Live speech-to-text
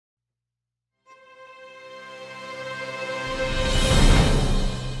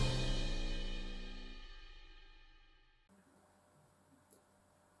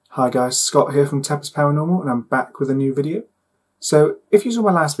Hi guys, Scott here from TEPIS Paranormal, and I'm back with a new video. So, if you saw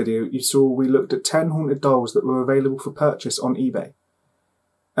my last video, you saw we looked at 10 haunted dolls that were available for purchase on eBay.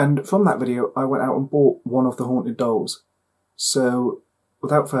 And from that video, I went out and bought one of the haunted dolls. So,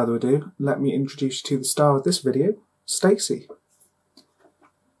 without further ado, let me introduce you to the star of this video, Stacey.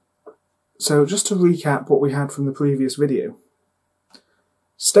 So, just to recap what we had from the previous video.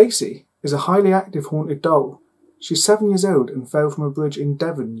 Stacey is a highly active haunted doll. She's 7 years old and fell from a bridge in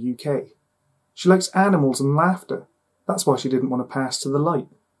Devon, UK. She likes animals and laughter. That's why she didn't want to pass to the light.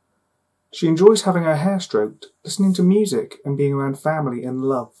 She enjoys having her hair stroked, listening to music and being around family and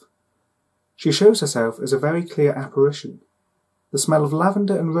love. She shows herself as a very clear apparition. The smell of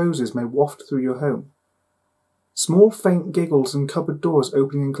lavender and roses may waft through your home. Small faint giggles and cupboard doors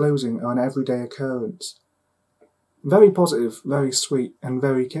opening and closing are an everyday occurrence. Very positive, very sweet and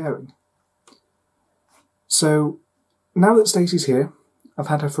very caring. So, now that Stacey's here, I've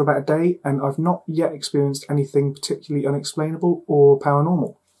had her for about a day and I've not yet experienced anything particularly unexplainable or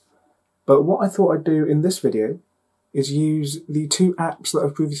paranormal. But what I thought I'd do in this video is use the two apps that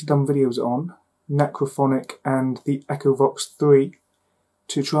I've previously done videos on, Necrophonic and the Echovox 3,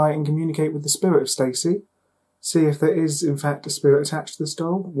 to try and communicate with the spirit of Stacey, see if there is in fact a spirit attached to this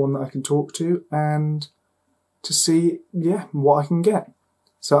doll, one that I can talk to, and to see, what I can get.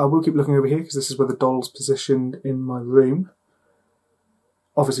 So I will keep looking over here because this is where the doll's positioned in my room.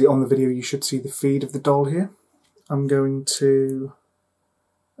 Obviously on the video you should see the feed of the doll here. I'm going to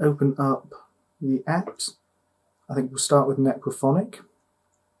open up the apps. I think we'll start with Necrophonic.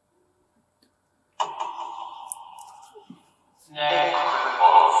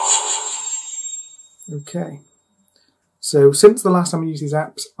 Okay. So since the last time I used these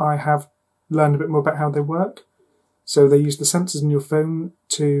apps, I have learned a bit more about how they work. So they use the sensors in your phone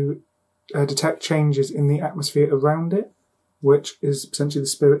to detect changes in the atmosphere around it, which is essentially the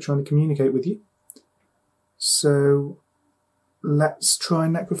spirit trying to communicate with you. So let's try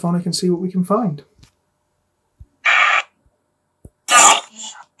Necrophonic and see what we can find.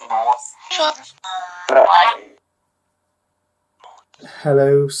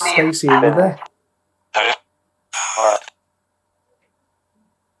 Hello, Stacey, are you there?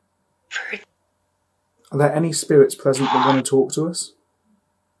 Are there any spirits present that want to talk to us?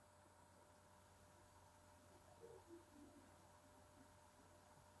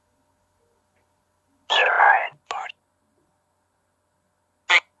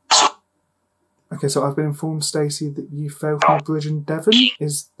 Okay, so I've been informed, Stacey, that you fell from a bridge in Devon.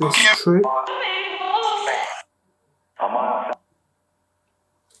 Is this true?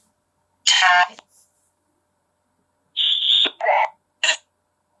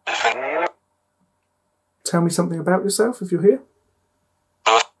 Tell me something about yourself if you're here.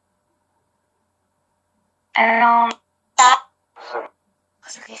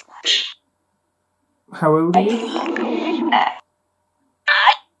 How old are you?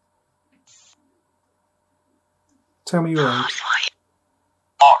 Tell me your age.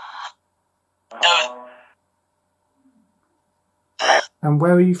 And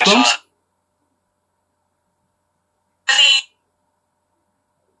where are you from?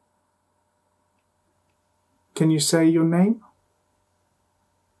 Can you say your name?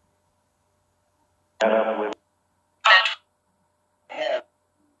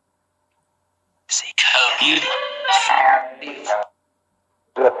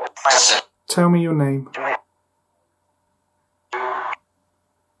 Tell me your name.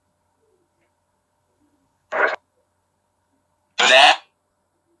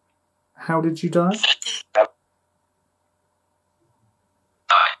 How did you die?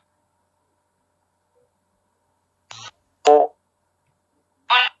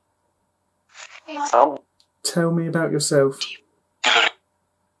 Tell me about yourself.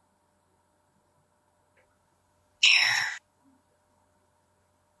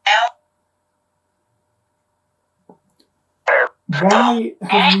 Why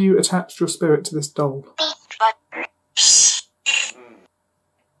have you attached your spirit to this doll?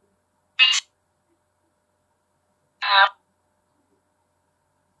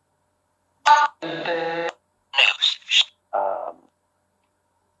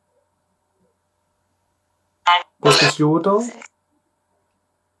 Was this your doll?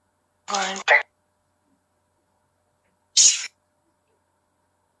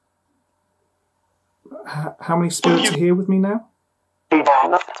 How many spirits are here with me now?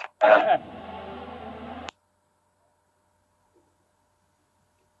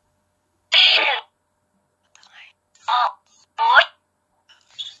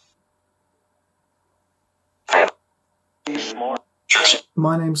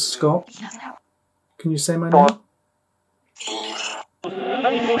 My name's Scott. Can you say my name?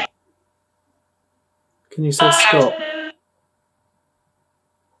 Can you say stop?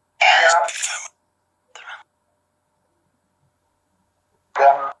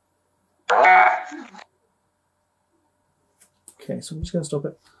 Okay, so I'm just going to stop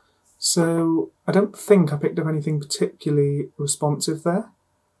it. So I don't think I picked up anything particularly responsive there,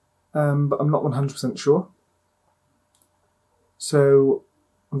 but I'm not 100% sure. So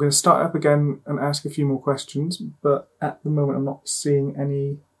I'm going to start up again and ask a few more questions, but at the moment I'm not seeing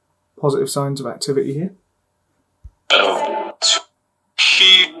any positive signs of activity here.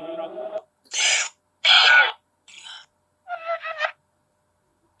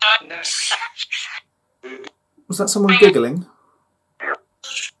 Was that someone giggling?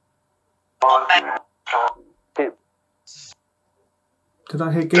 Did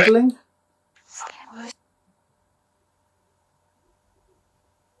I hear giggling?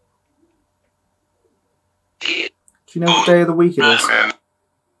 Do you know what day of the week it is?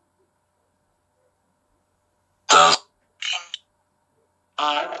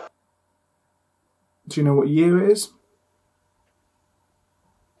 Do you know what year it is?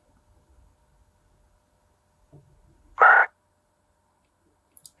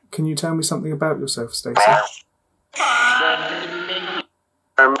 Can you tell me something about yourself, Stacey?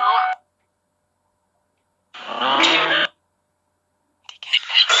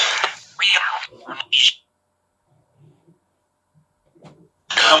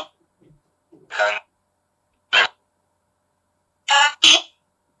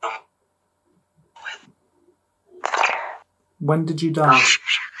 When did you die?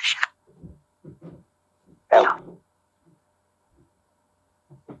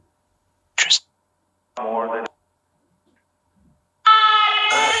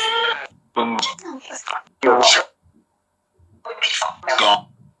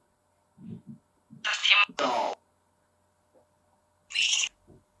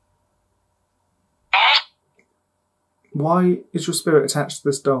 Why is your spirit attached to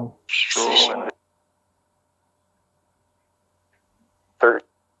this doll?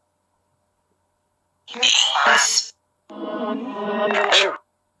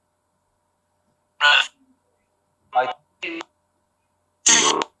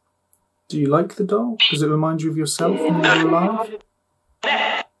 Do you like the doll? Does it remind you of yourself when you were alive?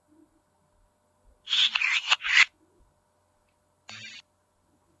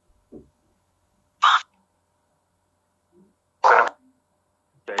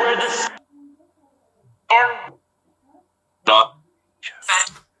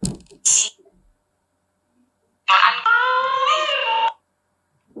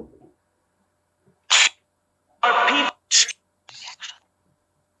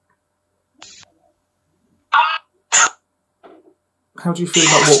 How do you feel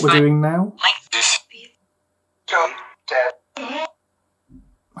about what we're doing now?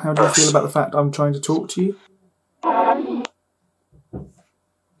 How do you feel about the fact I'm trying to talk to you?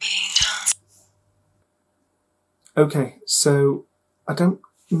 Okay, so I don't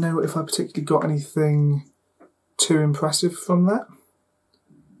know if I particularly got anything too impressive from that.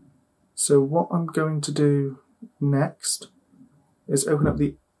 So what I'm going to do next is open up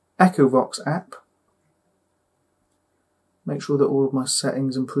the Echovox app. Make sure that all of my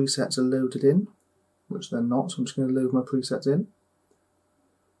settings and presets are loaded in, which they're not, so I'm just going to load my presets in.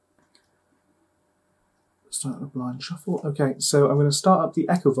 Start a blind shuffle. Okay, so I'm going to start up the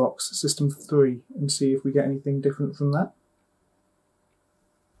Echovox System 3 and see if we get anything different from that.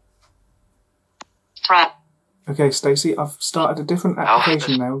 Okay, Stacey, I've started a different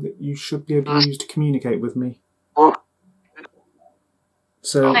application now that you should be able to use to communicate with me.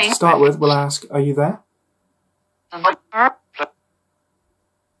 So to start with, we'll ask, are you there?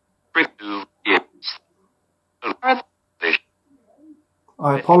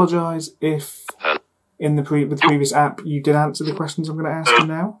 I apologise if in the previous app you did answer the questions I'm going to ask you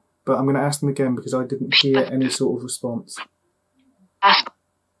now, but I'm going to ask them again because I didn't hear any sort of response.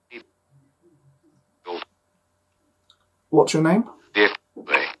 What's your name?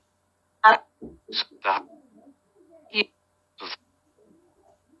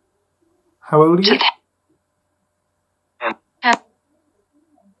 How old are you?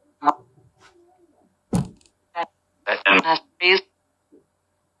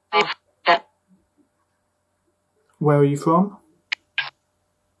 Where are you from?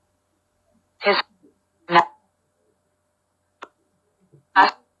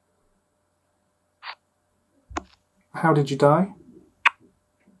 How did you die?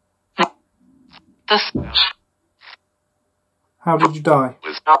 How did you die?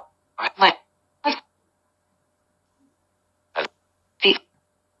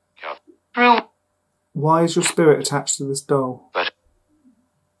 Why is your spirit attached to this doll?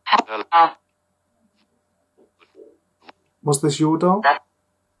 Was this your doll?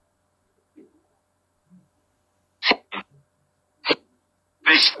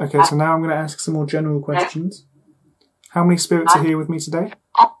 Okay, so now I'm going to ask some more general questions. How many spirits are here with me today?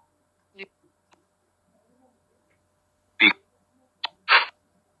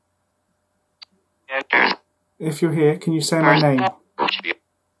 If you're here, can you say my name?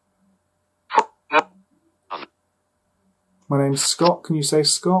 My name's Scott. Can you say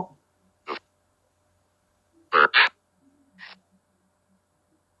Scott?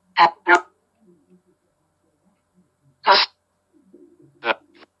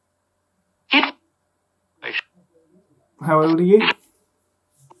 How old are you?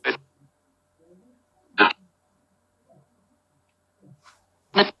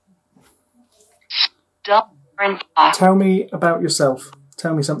 Tell me about yourself.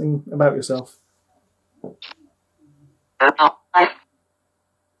 Tell me something about yourself.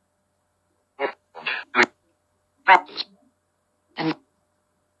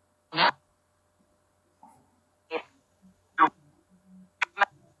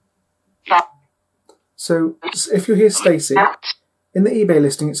 So, if you're here, Stacey, in the eBay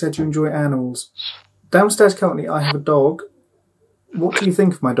listing it said you enjoy animals. Downstairs currently I have a dog. What do you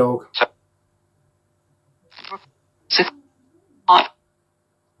think of my dog?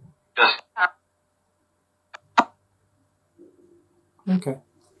 Okay.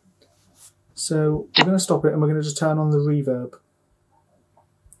 So, we're going to stop it and we're going to just turn on the reverb.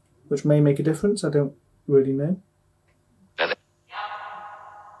 Which may make a difference, I don't really know.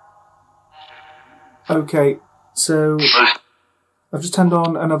 Okay, so I've just turned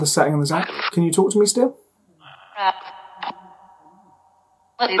on another setting on this app. Can you talk to me still?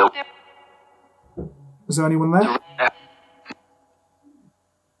 Is there anyone there?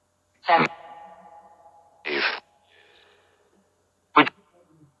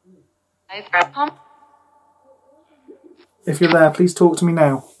 If you're there, please talk to me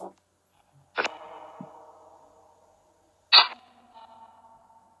now.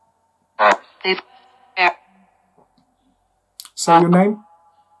 Say your name.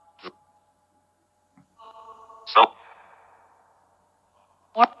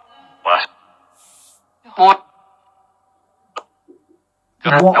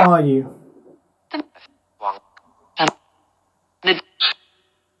 What are you?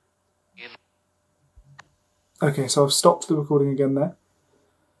 Okay, so I've stopped the recording again there.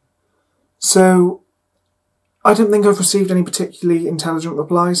 So, I don't think I've received any particularly intelligent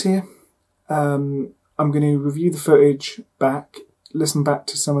replies here. I'm going to review the footage back, listen back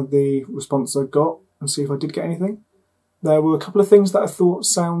to some of the responses I got, and see if I did get anything. There were a couple of things that I thought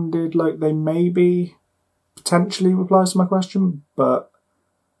sounded like they may be potentially replies to my question, but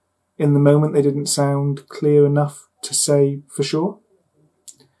in the moment they didn't sound clear enough to say for sure.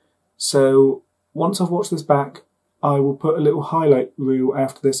 So once I've watched this back, I will put a little highlight reel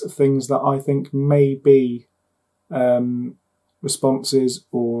after this of things that I think may be responses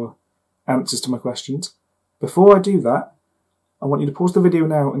or answers to my questions. Before I do that, I want you to pause the video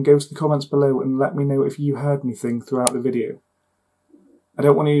now and go to the comments below and let me know if you heard anything throughout the video. I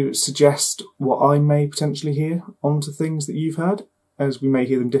don't want to suggest what I may potentially hear onto things that you've heard, as we may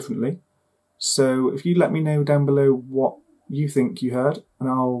hear them differently. So if you let me know down below what you think you heard, and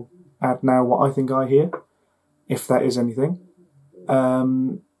I'll add now what I think I hear, if that is anything.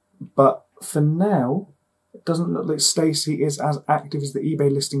 But for now, it doesn't look like Stacey is as active as the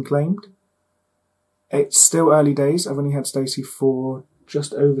eBay listing claimed. It's still early days. I've only had Stacey for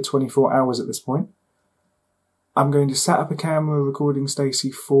just over 24 hours at this point. I'm going to set up a camera recording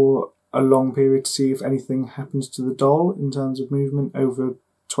Stacey for a long period to see if anything happens to the doll in terms of movement over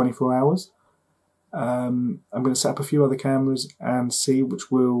 24 hours. I'm going to set up a few other cameras and see,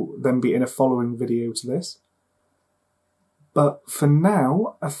 which will then be in a following video to this. But for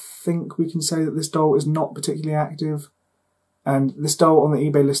now, I think we can say that this doll is not particularly active. And this doll on the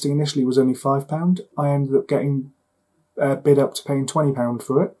eBay listing initially was only £5. I ended up getting bid up to paying £20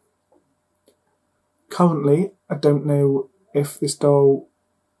 for it. Currently, I don't know if this doll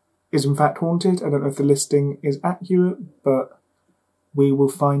is in fact haunted. I don't know if the listing is accurate, but we will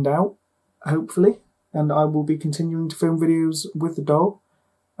find out, hopefully. And I will be continuing to film videos with the doll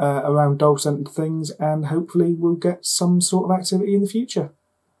around doll-centered things, and hopefully we'll get some sort of activity in the future.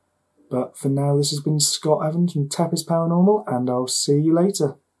 But for now, this has been Scott Evans from TEPIS Paranormal, and I'll see you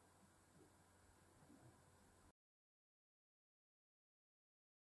later.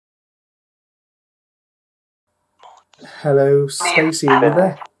 Hello, Stacey, are you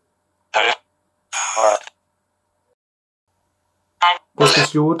there? Was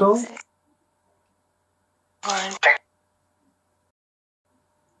this your doll?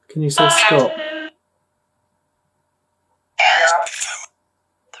 Can you say stop?